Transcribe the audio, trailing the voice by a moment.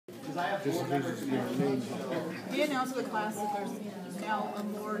We announced to the class that there's now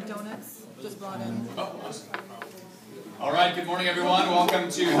more donuts just brought in. Oh, awesome. All right, good morning, everyone. Welcome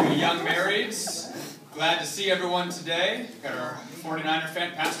to the Young Marrieds. Glad to see everyone today. Got our 49er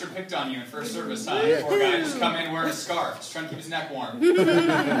fan. Pastor picked on you in first service, huh? Poor guy just come in wearing a scarf, just trying to keep his neck warm.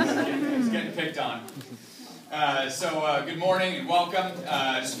 He's getting picked on. Good morning and welcome.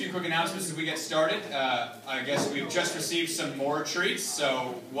 Just a few quick announcements as we get started. I guess we've just received some more treats,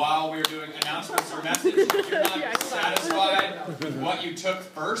 so while we're doing announcements or message, if you're not satisfied with what you took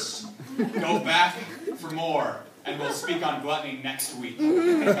first, go back for more. And we'll speak on gluttony next week.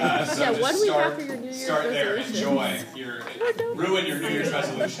 Just start there. Enjoy ruin your New Year's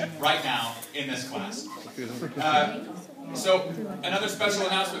resolution right now in this class. So another special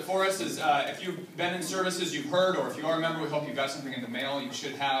announcement for us is if you've been in services, you've heard, or if you are a member, we hope you got something in the mail. You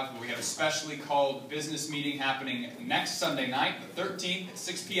should have. We have a specially called business meeting happening next Sunday night, the 13th at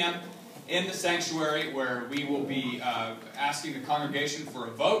 6 p.m. in the sanctuary, where we will be asking the congregation for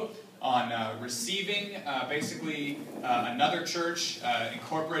a vote on receiving another church,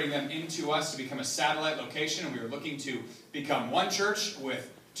 incorporating them into us to become a satellite location. And we are looking to become one church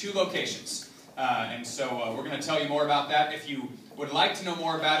with 2 locations. We're going to tell you more about that. If you would like to know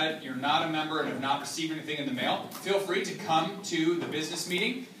more about it, you're not a member and have not received anything in the mail, feel free to come to the business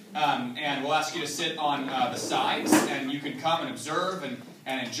meeting. And we'll ask you to sit on the sides, and you can come and observe and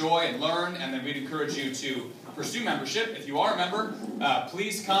enjoy and learn. And then we'd encourage you to pursue membership. If you are a member,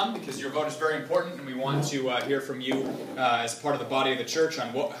 please come, because your vote is very important, and we want to hear from you as part of the body of the church on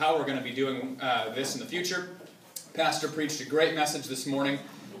how we're going to be doing this in the future. Pastor preached a great message this morning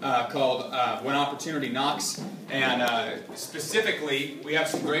called When Opportunity Knocks, and specifically, we have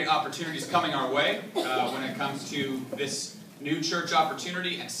some great opportunities coming our way when it comes to this new church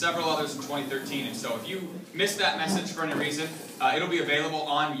opportunity and several others in 2013. And so if you missed that message for any reason, it'll be available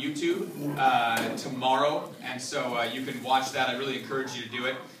on YouTube tomorrow, and so you can watch that. I really encourage you to do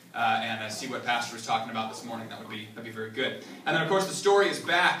it and see what Pastor was talking about this morning. That'd be very good. And then, of course, the story is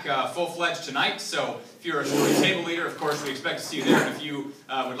back full-fledged tonight, so if you're a story table leader, of course, we expect to see you there. And if you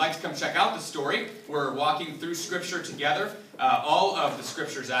would like to come check out the story, we're walking through Scripture together, all of the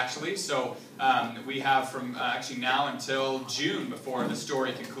Scriptures, actually. So we have from actually now until June before the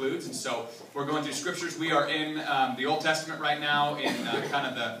story concludes. And so we're going through Scriptures. We are in the Old Testament right now, in kind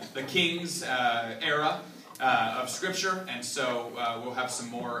of the King's era of Scripture. And so we'll have some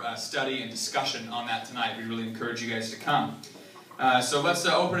more study and discussion on that tonight. We really encourage you guys to come. So let's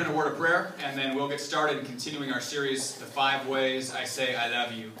open in a word of prayer, and then we'll get started in continuing our series, The 5 Ways I Say I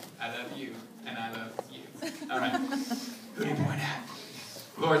Love You. I love you, and I love you. All right. Who do you point at?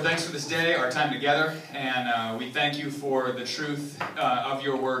 Lord, thanks for this day, our time together, and we thank you for the truth of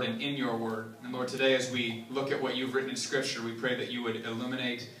your word and in your word. And Lord, today as we look at what you've written in Scripture, we pray that you would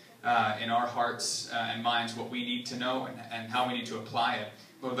illuminate in our hearts and minds what we need to know and how we need to apply it.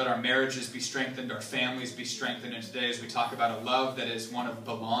 Lord, let our marriages be strengthened, our families be strengthened, and today as we talk about a love that is one of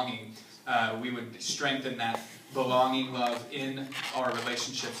belonging, we would strengthen that belonging love in our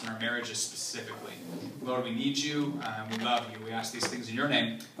relationships and our marriages specifically. Lord, we need you, and we love you. We ask these things in your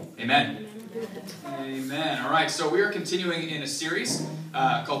name. Amen. Amen. All right, so we are continuing in a series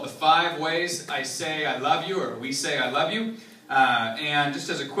called The 5 Ways I Say I Love You, or We Say I Love You. And just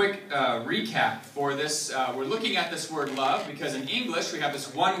as a quick recap for this, we're looking at this word love because in English we have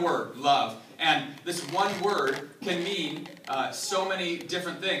this one word, love. And this one word can mean so many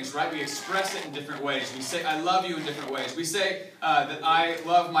different things, right? We express it in different ways. We say, I love you in different ways. We say that I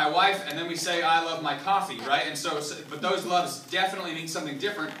love my wife, and then we say, I love my coffee, right? And but those loves definitely mean something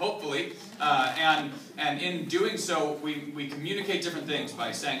different, hopefully. And in doing so, we communicate different things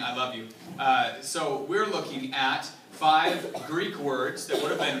by saying, I love you. So we're looking at 5 Greek words that would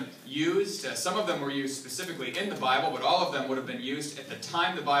have been used. Some of them were used specifically in the Bible, but all of them would have been used at the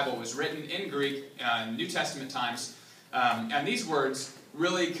time the Bible was written in Greek, New Testament times. And these words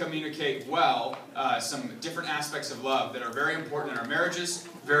really communicate well some different aspects of love that are very important in our marriages,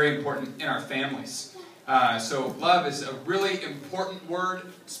 very important in our families. So love is a really important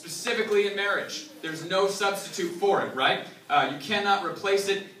word, specifically in marriage. There's no substitute for it, right? You cannot replace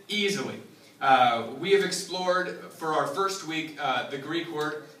it easily. We have explored for our first week the Greek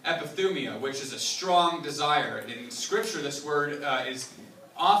word epithumia, which is a strong desire. In Scripture, this word is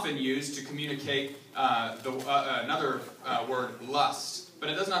often used to communicate another word, lust. But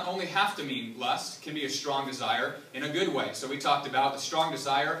it does not only have to mean lust. It can be a strong desire in a good way. So we talked about the strong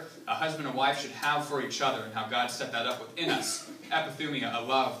desire a husband and wife should have for each other and how God set that up within us. Epithumia, a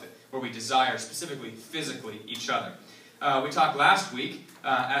love where we desire specifically physically each other. We talked last week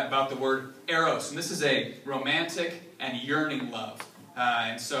about the word eros, and this is a romantic and yearning love.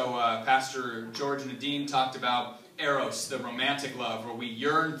 And so Pastor George and Nadine talked about eros, the romantic love, where we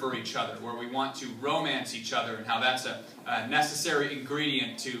yearn for each other, where we want to romance each other, and how that's a necessary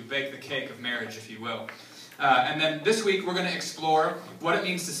ingredient to bake the cake of marriage, if you will. And then this week we're going to explore what it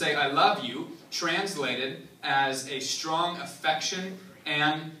means to say I love you, translated as a strong affection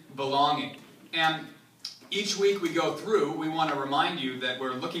and belonging. And each week we go through, we want to remind you that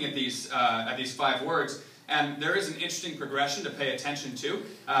we're looking at these 5 words, and there is an interesting progression to pay attention to.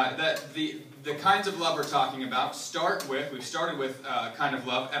 That the kinds of love we're talking about we've started with kind of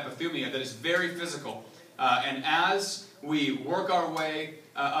love, epithumia, that is very physical. And as we work our way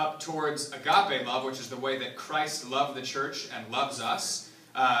up towards agape love, which is the way that Christ loved the church and loves us,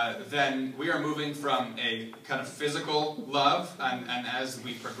 then we are moving from a kind of physical love, and as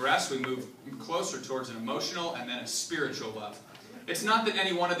we progress, we move closer towards an emotional and then a spiritual love. It's not that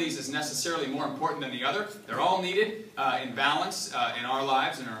any one of these is necessarily more important than the other. They're all needed in balance in our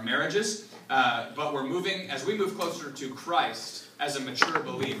lives and our marriages. But we're moving, as we move closer to Christ as a mature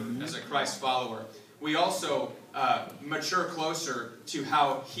believer, as a Christ follower, we also mature closer to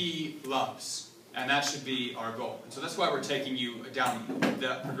how He loves. And that should be our goal. And so that's why we're taking you down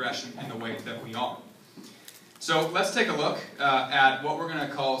the progression in the way that we are. So let's take a look at what we're going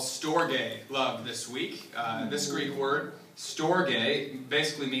to call storge love this week. This Greek word, storge,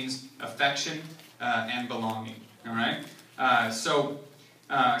 basically means affection and belonging. All right? So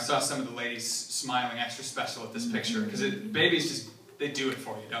I saw some of the ladies smiling extra special at this picture, because babies just, they do it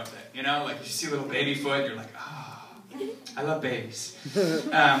for you, don't they? You know, like if you see a little baby foot, you're like, ah, oh, I love babies.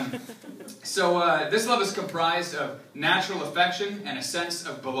 So this love is comprised of natural affection and a sense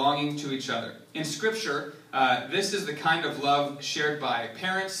of belonging to each other. In Scripture, this is the kind of love shared by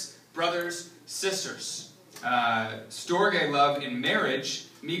parents, brothers, sisters. Storge love in marriage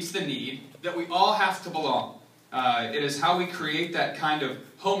meets the need that we all have to belong. It is how we create that kind of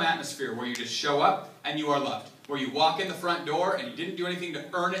home atmosphere where you just show up and you are loved. Where you walk in the front door and you didn't do anything to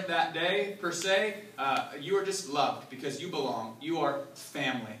earn it that day, per se. You are just loved because you belong. You are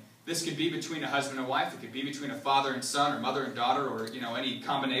family. This could be between a husband and wife. It could be between a father and son, or mother and daughter, or any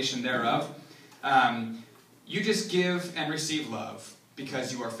combination thereof. You just give and receive love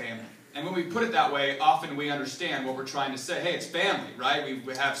because you are family. And when we put it that way, often we understand what we're trying to say. Hey, it's family, right?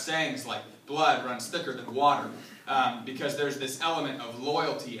 We have sayings like blood runs thicker than water, because there's this element of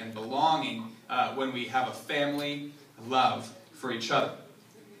loyalty and belonging when we have a family love for each other.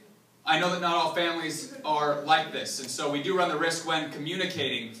 I know that not all families are like this, and so we do run the risk when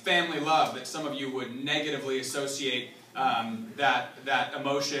communicating family love that some of you would negatively associate that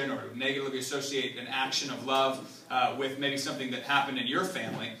emotion, or negatively associate an action of love with maybe something that happened in your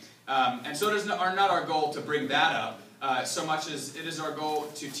family. And so it is not our goal to bring that up so much as it is our goal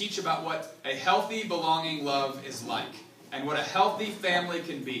to teach about what a healthy belonging love is like, and what a healthy family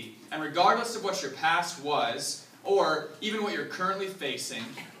can be. And regardless of what your past was, or even what you're currently facing,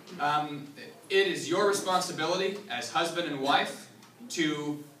 it is your responsibility as husband and wife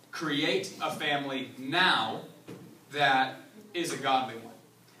to create a family now that is a godly one.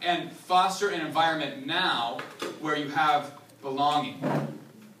 And foster an environment now where you have belonging.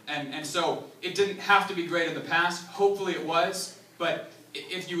 And so it didn't have to be great in the past. Hopefully it was. But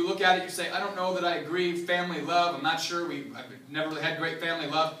if you look at it, you say, I don't know that I agree, family love, I'm not sure, I've never really had great family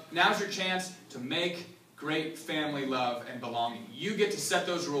love. Now's your chance to make great family love and belonging. You get to set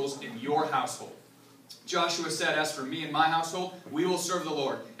those rules in your household. Joshua said, as for me and my household, we will serve the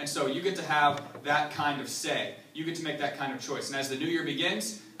Lord. And so you get to have that kind of say. You get to make that kind of choice. And as the new year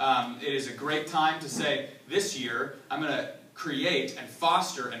begins, it is a great time to say, this year, I'm going to create and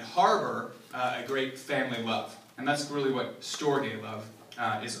foster and harbor a great family love. And that's really what storge love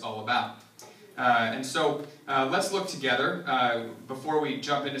is all about. And so let's look together. Before we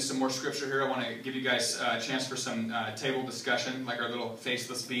jump into some more scripture here, I want to give you guys a chance for some table discussion, like our little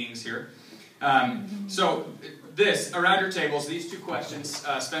faceless beings here. So around your tables, these 2 questions,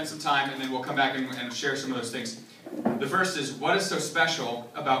 spend some time, and then we'll come back and share some of those things. The first is, what is so special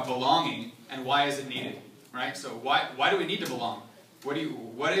about belonging, and why is it needed? Right? So why do we need to belong?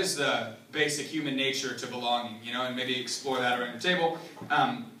 What is the basic human nature to belonging? And maybe explore that around your table.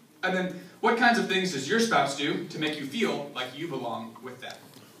 And then, what kinds of things does your spouse do to make you feel like you belong with them?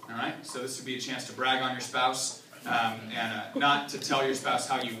 All right? So this would be a chance to brag on your spouse, and not to tell your spouse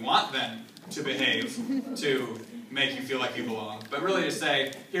how you want them to behave to make you feel like you belong, but really to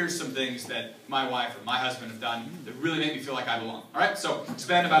say, here's some things that my wife or my husband have done that really make me feel like I belong. All right? So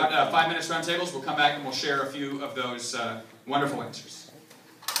spend about 5 minutes around tables. We'll come back and we'll share a few of those wonderful answers.